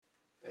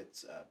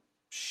It's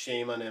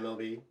shame on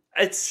MLB.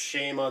 It's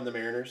shame on the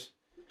Mariners.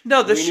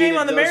 No, the shame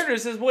on the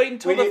Mariners is waiting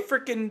until the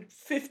freaking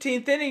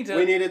 15th inning to...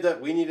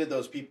 We needed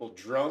those people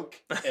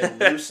drunk and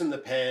loosen the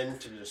pen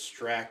to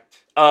distract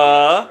the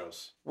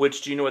Astros.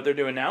 Which, do you know what they're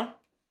doing now?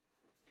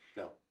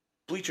 No.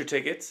 Bleacher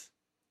tickets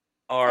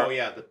are... Oh,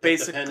 yeah, the pen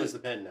is the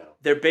pen now.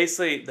 They're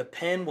basically... The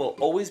pen will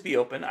always be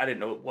open. I didn't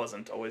know it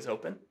wasn't always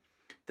open.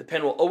 The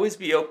pen will always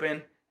be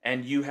open,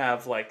 and you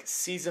have, like,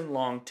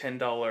 season-long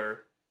 $10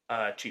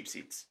 cheap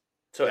seats.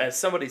 So, as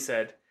somebody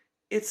said,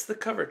 it's the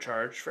cover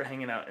charge for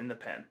hanging out in the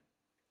pen.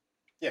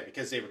 Yeah,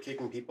 because they were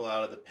kicking people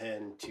out of the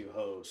pen to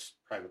host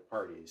private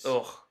parties.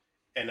 Ugh.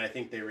 And I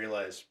think they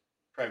realized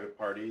private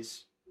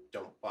parties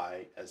don't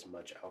buy as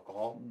much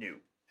alcohol.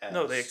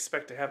 No, they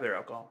expect to have their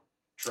alcohol.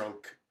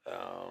 Drunk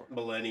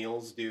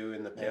millennials do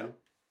in the pen. Yeah.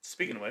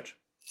 Speaking of which.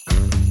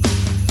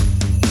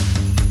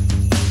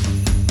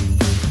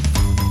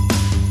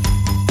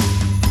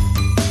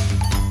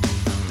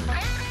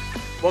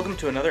 Welcome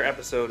to another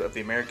episode of the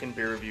American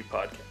Beer Review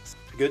Podcast.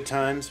 Good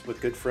times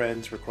with good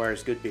friends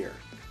requires good beer.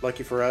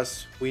 Lucky for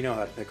us, we know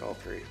how to pick all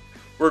three.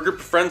 We're a group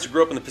of friends who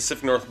grew up in the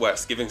Pacific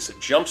Northwest, giving us a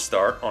jump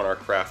start on our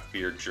craft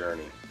beer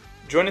journey.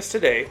 Join us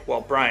today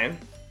while Brian,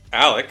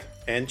 Alec,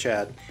 and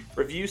Chad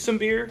review some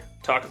beer,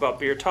 talk about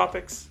beer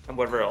topics, and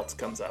whatever else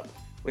comes up.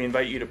 We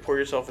invite you to pour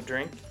yourself a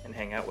drink and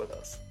hang out with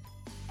us.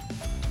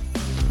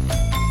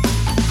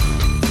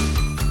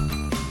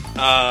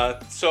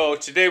 So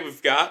today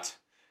we've got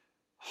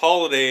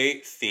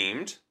holiday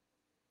themed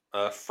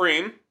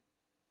Freem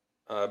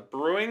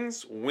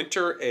Brewing's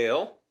Winter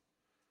Ale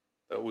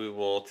that we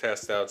will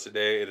test out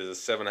today. It is a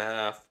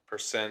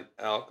 7.5%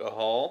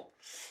 alcohol.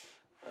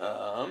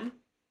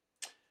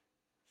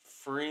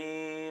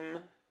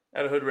 Freem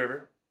Out of Hood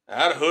River.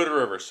 Out of Hood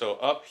River. So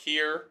up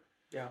here.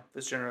 Yeah,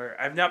 this general.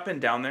 I've not been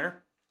down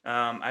there.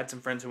 I had some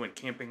friends who went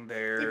camping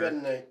there.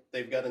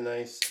 They've got a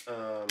nice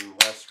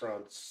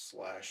restaurant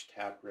 /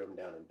 tap room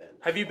down in Bend.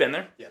 Have you been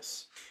there?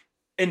 Yes.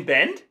 In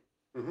Bend?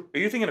 Mm-hmm. Are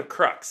you thinking of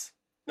Crux?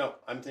 No,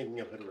 I'm thinking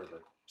of Hood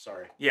River.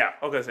 Sorry. Yeah,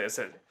 I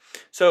said.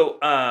 So,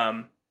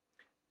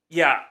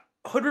 yeah,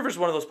 Hood River is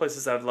one of those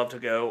places I'd love to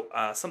go.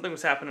 Something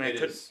was happening.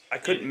 I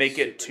couldn't make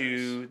it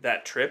to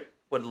that trip.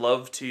 Would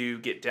love to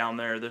get down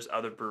there. There's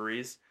other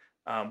breweries,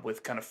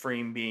 with kind of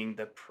Freem being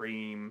the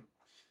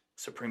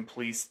supreme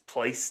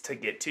place to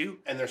get to.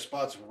 And their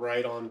spot's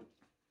right on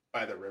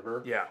by the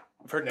river. Yeah,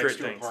 I've heard next great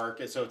to things. a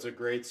park, so it's a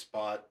great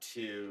spot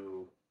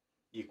to.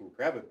 You can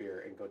grab a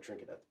beer and go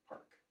drink it at the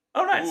park.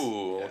 Oh, nice.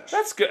 Ooh. Yeah.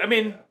 That's good. I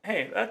mean,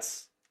 hey,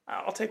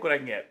 I'll take what I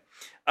can get.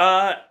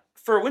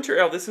 For a winter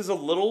ale, this is a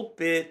little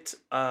bit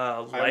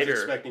lighter. I was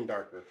expecting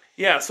darker.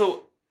 Yeah,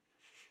 so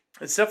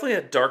it's definitely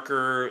a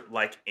darker,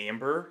 like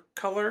amber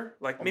color.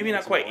 Like maybe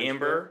not quite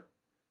amber,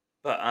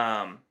 but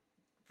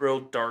real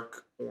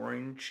dark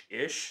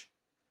orange-ish.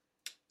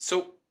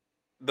 So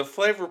the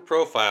flavor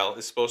profile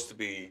is supposed to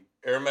be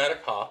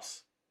aromatic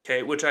hops.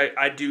 Okay, which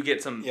I do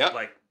get some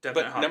like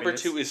definite But number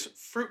hoppiness. 2 is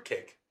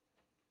fruitcake.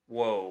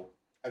 Whoa.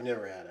 I've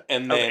never had it.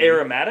 And Of then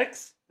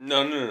aromatics?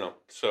 No.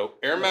 So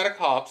aromatic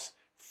hops,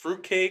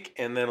 fruitcake,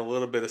 and then a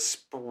little bit of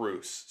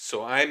spruce.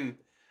 So I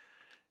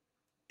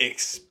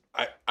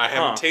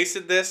haven't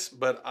tasted this,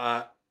 but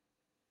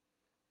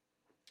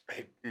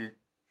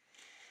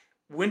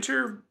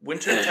Winter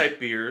type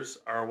beers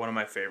are one of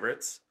my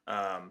favorites.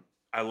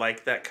 I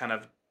like that kind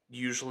of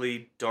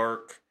usually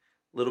dark,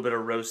 little bit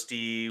of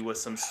roasty with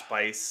some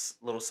spice,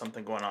 little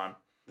something going on.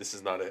 This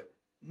is not it.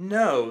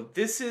 No,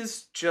 this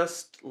is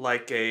just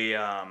like a.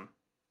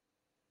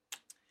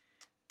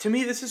 To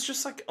me, this is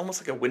just like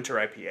almost like a winter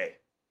IPA.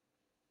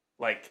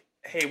 Like,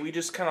 hey, we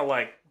just kind of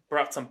like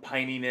brought some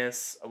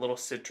pininess, a little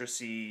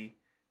citrusy.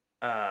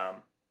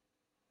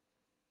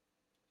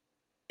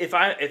 If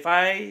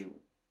I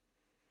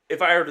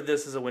ordered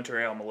this as a winter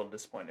ale, I'm a little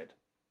disappointed.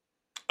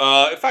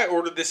 If I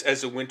ordered this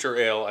as a winter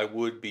ale, I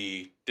would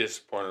be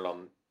disappointed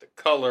on the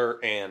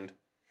color and.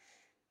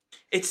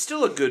 It's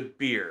still a good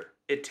beer.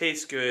 It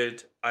tastes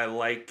good. I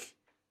like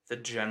the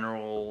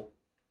general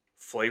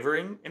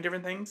flavoring and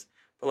different things.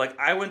 But like,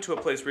 I went to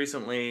a place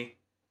recently,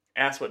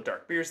 asked what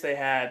dark beers they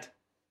had,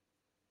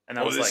 and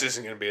I was this like,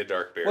 isn't going to be a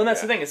dark beer. Well,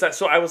 that's the thing. Is that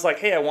so? I was like,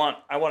 hey, I want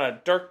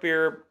a dark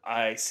beer.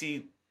 I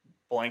see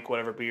blank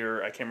whatever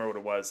beer. I can't remember what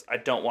it was. I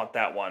don't want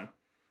that one.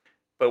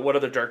 But what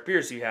other dark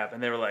beers do you have?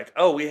 And they were like,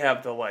 oh, we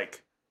have the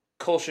like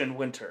Kolsch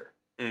Winter.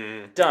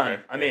 Done.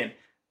 Okay. I'm in.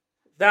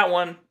 That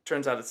one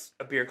turns out it's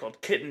a beer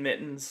called Kitten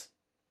Mittens,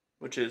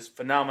 which is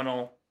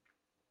phenomenal.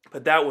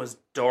 But that was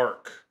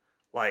dark.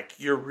 Like,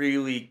 you're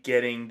really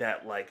getting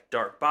that like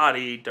dark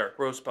body, dark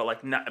roast,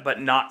 but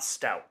not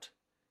stout.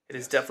 It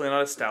is definitely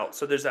not a stout.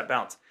 So there's that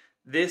balance.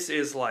 This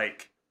is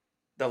like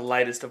the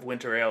lightest of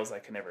winter ales I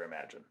can ever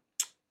imagine.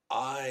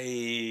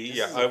 This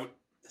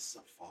is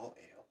a fall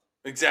ale.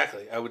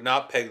 Exactly. I would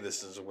not peg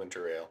this as a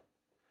winter ale.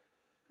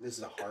 This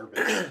is a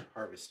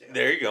harvest ale.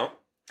 There you go.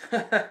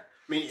 I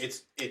mean,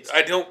 it's.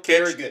 I don't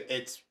very catch. good.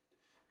 It's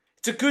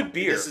a good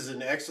beer. This is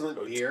an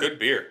excellent beer. It's good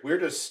beer. We're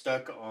just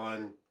stuck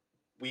on.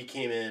 We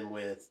came in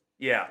with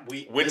Yeah.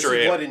 Winter this is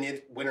ale. what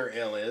a winter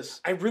ale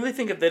is. I really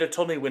think if they'd have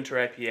told me winter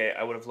IPA,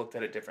 I would have looked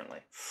at it differently.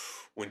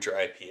 Winter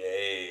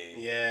IPA.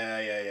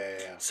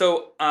 Yeah.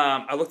 So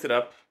I looked it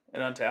up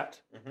in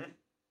Untapped. Mm-hmm.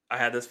 I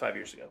had this 5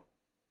 years ago.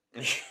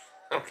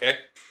 Okay.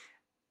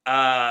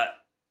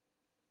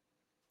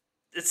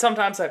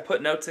 Sometimes I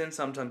put notes in,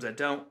 sometimes I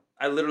don't.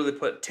 I literally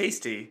put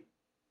tasty,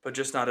 but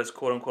just not as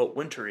quote unquote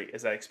wintry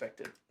as I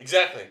expected.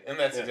 Exactly, and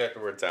that's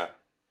exactly where it's at.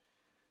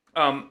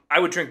 I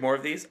would drink more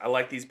of these. I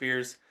like these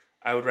beers.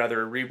 I would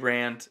rather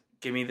rebrand.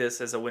 Give me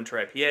this as a winter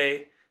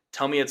IPA.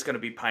 Tell me it's going to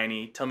be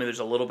piney. Tell me there's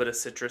a little bit of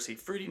citrusy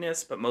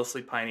fruitiness, but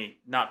mostly piney.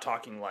 Not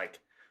talking like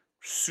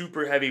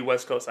super heavy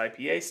West Coast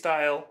IPA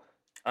style,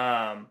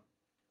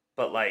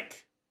 but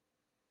like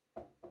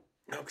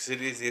No, because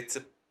it's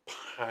a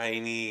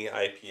piney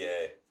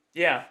IPA.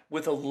 Yeah,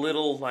 with a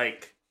little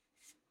like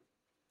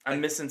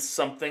I'm missing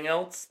something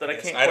else that I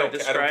can't I quite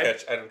describe.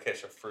 I don't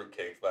catch a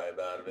fruitcake vibe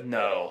out of it.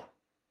 No.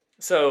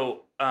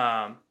 So,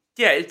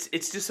 yeah, it's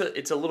just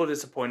it's a little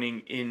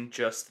disappointing in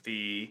just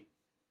the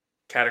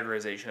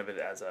categorization of it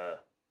as a.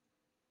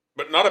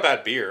 But not a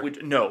bad beer.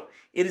 No,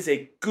 it is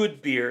a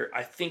good beer.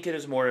 I think it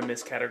is more a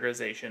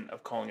miscategorization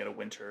of calling it a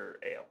winter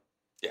ale.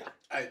 Yeah,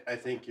 I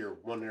think you're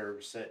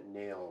 100%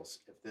 nails.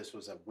 If this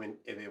was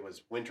if it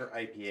was winter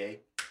IPA,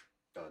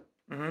 done.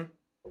 Mm-hmm.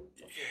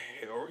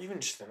 Yeah, or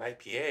even just an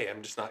IPA.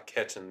 I'm just not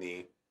catching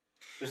the.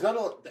 There's not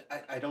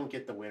a. I don't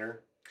get the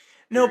winter.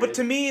 No, but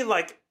to me,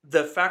 like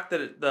the fact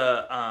that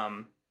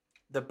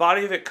the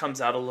body of it comes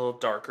out a little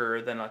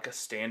darker than like a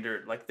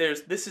standard. Like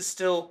this is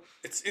still.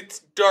 It's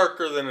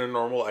darker than a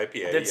normal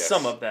IPA. Than yes.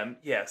 some of them,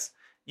 yes.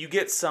 You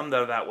get some that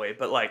are that way,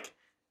 but like,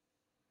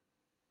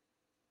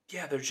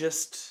 yeah, they're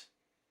just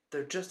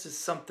is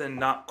something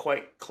not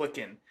quite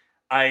clicking.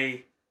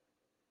 I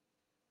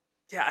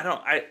feel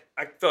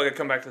like I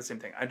come back to the same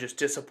thing. I'm just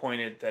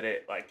disappointed that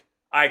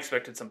I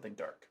expected something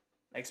dark.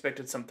 I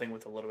expected something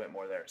with a little bit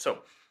more there.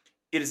 So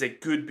it is a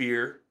good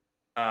beer.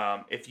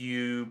 If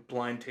you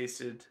blind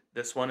tasted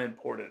this one and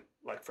poured it,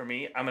 like for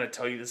me, I'm going to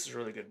tell you this is a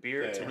really good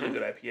beer. It's a really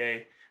good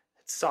IPA.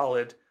 It's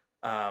solid.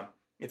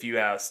 If you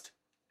asked,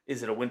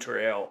 is it a winter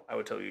ale? I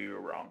would tell you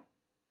were wrong.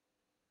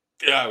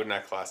 Yeah, I would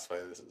not classify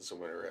this as a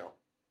winter ale.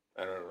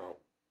 I don't know.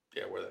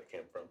 Yeah, where that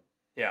came from.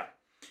 Yeah.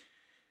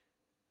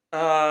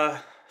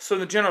 So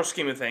in the general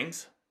scheme of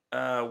things,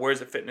 where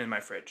is it fitting in my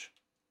fridge?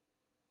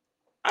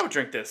 I would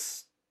drink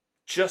this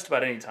just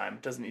about any time.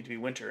 It doesn't need to be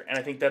winter, and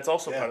I think that's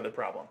also part of the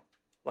problem.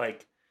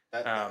 Like,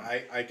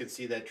 I could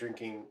see that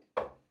drinking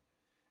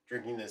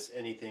this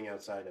anything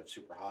outside of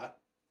super hot.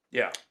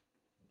 Yeah.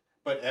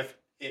 But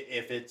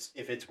if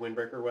it's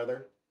windbreaker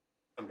weather,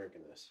 I'm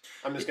drinking this.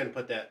 I'm just gonna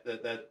put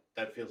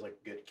that feels like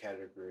a good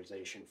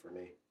categorization for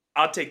me.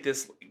 I'll take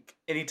this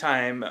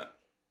anytime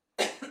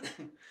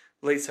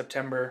late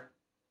September,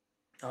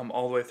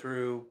 all the way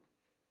through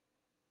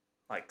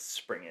like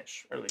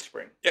springish, early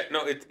spring. Yeah,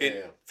 no, it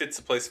fits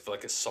the place of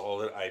like a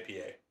solid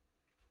IPA.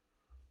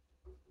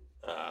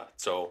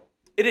 So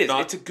it is.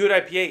 It's a good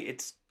IPA.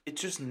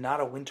 It's just not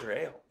a winter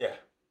ale. Yeah.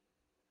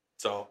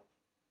 So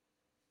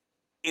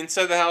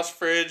inside the house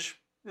fridge,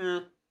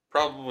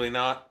 probably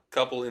not.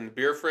 Couple in the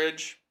beer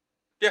fridge,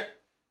 yeah.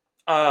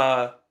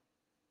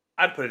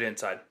 I'd put it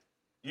inside.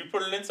 You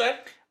put it inside?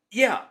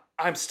 Yeah,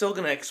 I'm still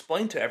gonna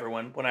explain to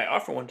everyone when I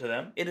offer one to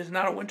them. It is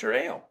not a winter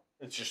ale.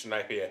 It's just an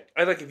IPA.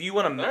 I like if you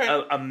want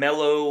a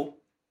mellow,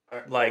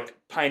 like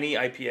piney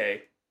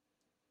IPA,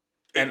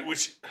 and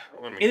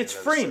in its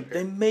frame,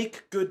 they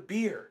make good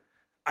beer.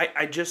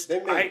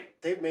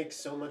 They make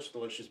so much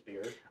delicious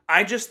beer.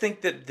 I just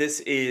think that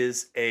this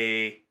is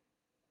a.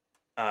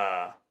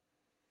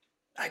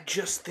 I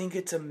just think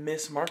it's a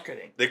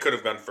mismarketing. They could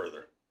have gone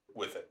further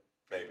with it,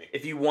 maybe.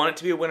 If you want it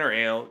to be a winter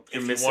ale,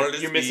 you're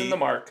missing the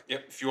mark.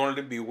 Yep. If you wanted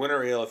it to be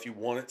winter ale, if you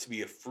want it to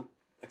be like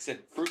I said,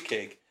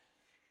 fruitcake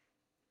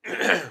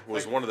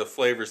was one of the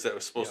flavors that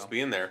was supposed to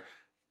be in there.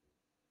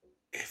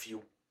 If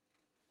you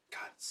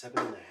got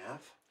 7.5,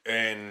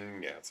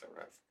 and yeah,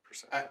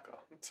 7.5% alcohol.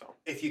 So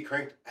if you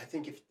cranked, I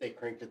think if they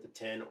cranked it to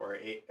 10 or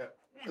 8,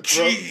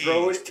 throw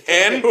it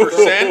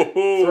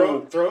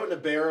 10%. Throw it in a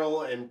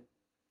barrel and.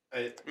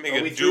 Make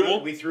a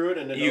duel. We threw it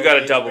in a. You got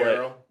to double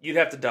it. You'd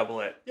have to double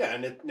it. Yeah,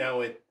 and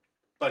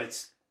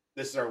this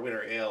is our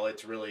winter ale.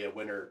 It's really a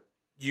winter.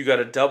 You got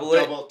to double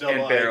it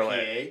and barrel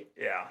IPA. it.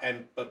 Yeah.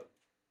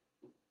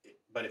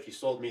 But if you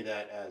sold me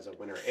that as a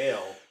winter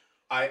ale,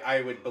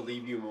 I would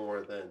believe you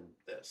more than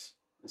this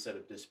instead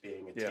of this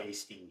being a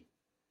tasty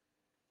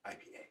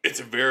IPA.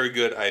 It's a very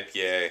good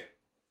IPA.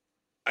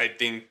 I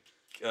think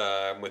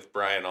with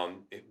Brian on,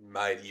 it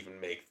might even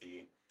make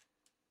the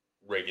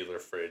regular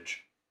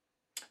fridge.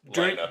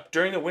 During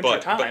the winter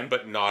time,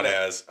 but not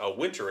as a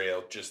winter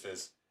ale, just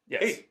as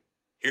hey,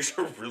 here's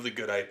a really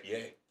good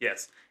IPA.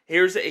 Yes,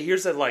 here's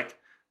a like,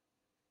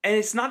 and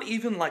it's not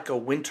even like a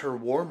winter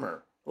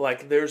warmer.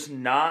 Like there's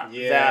not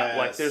that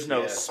like there's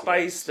no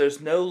spice.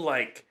 There's no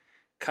like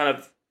kind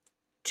of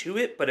to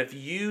it. But if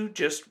you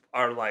just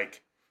are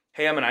like,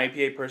 hey, I'm an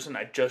IPA person.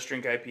 I just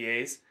drink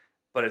IPAs,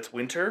 but it's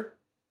winter.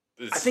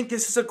 I think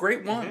this is a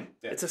great one. Mm-hmm.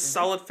 Yeah. It's a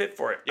solid fit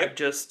for it. Yep.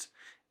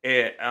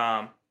 It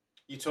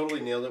You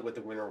totally nailed it with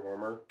the winter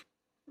warmer.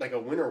 Like a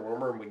winter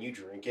warmer, when you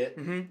drink it,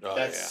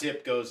 that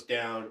sip goes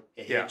down,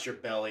 it hits your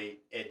belly,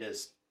 it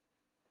just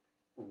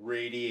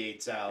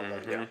radiates out.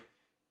 Like,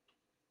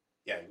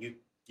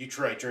 you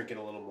try drinking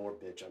a little more,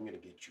 bitch. I'm gonna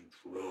get you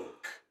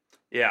drunk.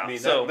 Yeah. I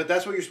mean, but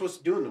that's what you're supposed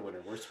to do in the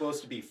winter. We're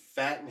supposed to be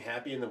fat and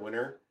happy in the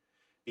winter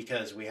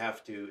because we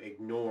have to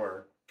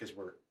ignore, because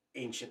we're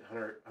ancient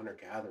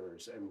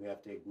hunter-gatherers, and we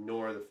have to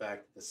ignore the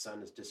fact that the sun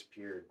has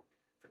disappeared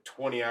for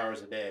 20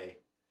 hours a day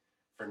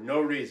for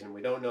no reason.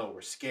 We don't know.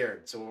 We're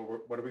scared. So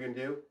what are we going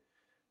to do?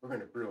 We're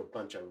going to brew a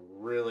bunch of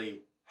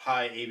really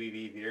high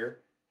ABV beer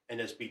and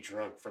just be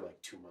drunk for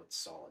like 2 months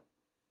solid.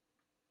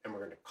 And we're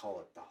going to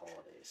call it the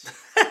holidays.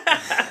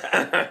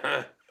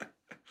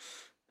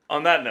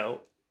 On that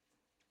note.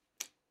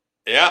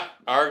 Yeah,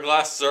 our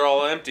glasses are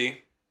all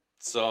empty.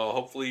 So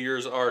hopefully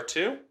yours are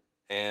too.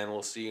 And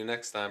we'll see you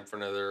next time for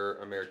another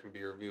American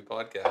Beer Review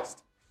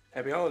podcast.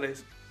 Happy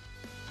holidays.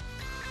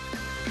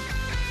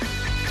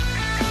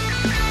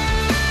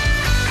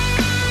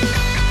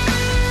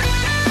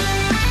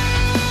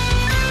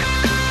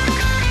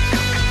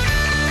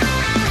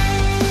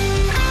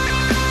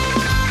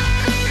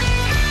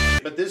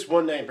 But this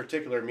one night in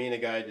particular, me and a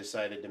guy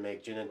decided to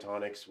make gin and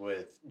tonics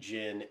with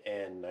gin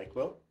and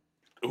NyQuil.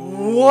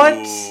 What?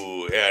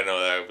 Yeah, no,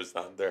 I was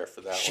not there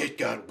for that Shit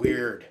got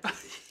weird.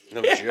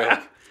 No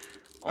joke.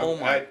 Oh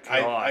my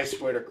God. I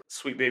swear to...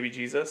 Sweet baby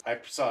Jesus. I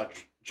saw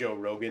Joe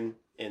Rogan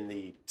in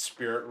the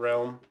spirit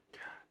realm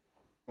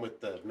with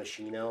the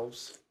machine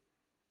elves.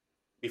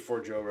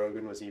 Before Joe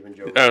Rogan was even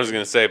Joe Rogan. I was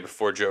going to say,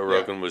 before Joe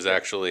Rogan was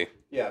actually...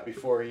 Yeah,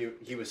 before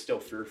he was still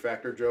Fear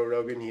Factor Joe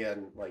Rogan. He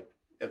hadn't,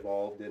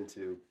 evolved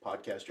into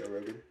podcast Joe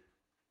Rogan.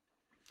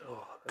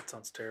 Oh, that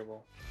sounds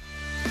terrible.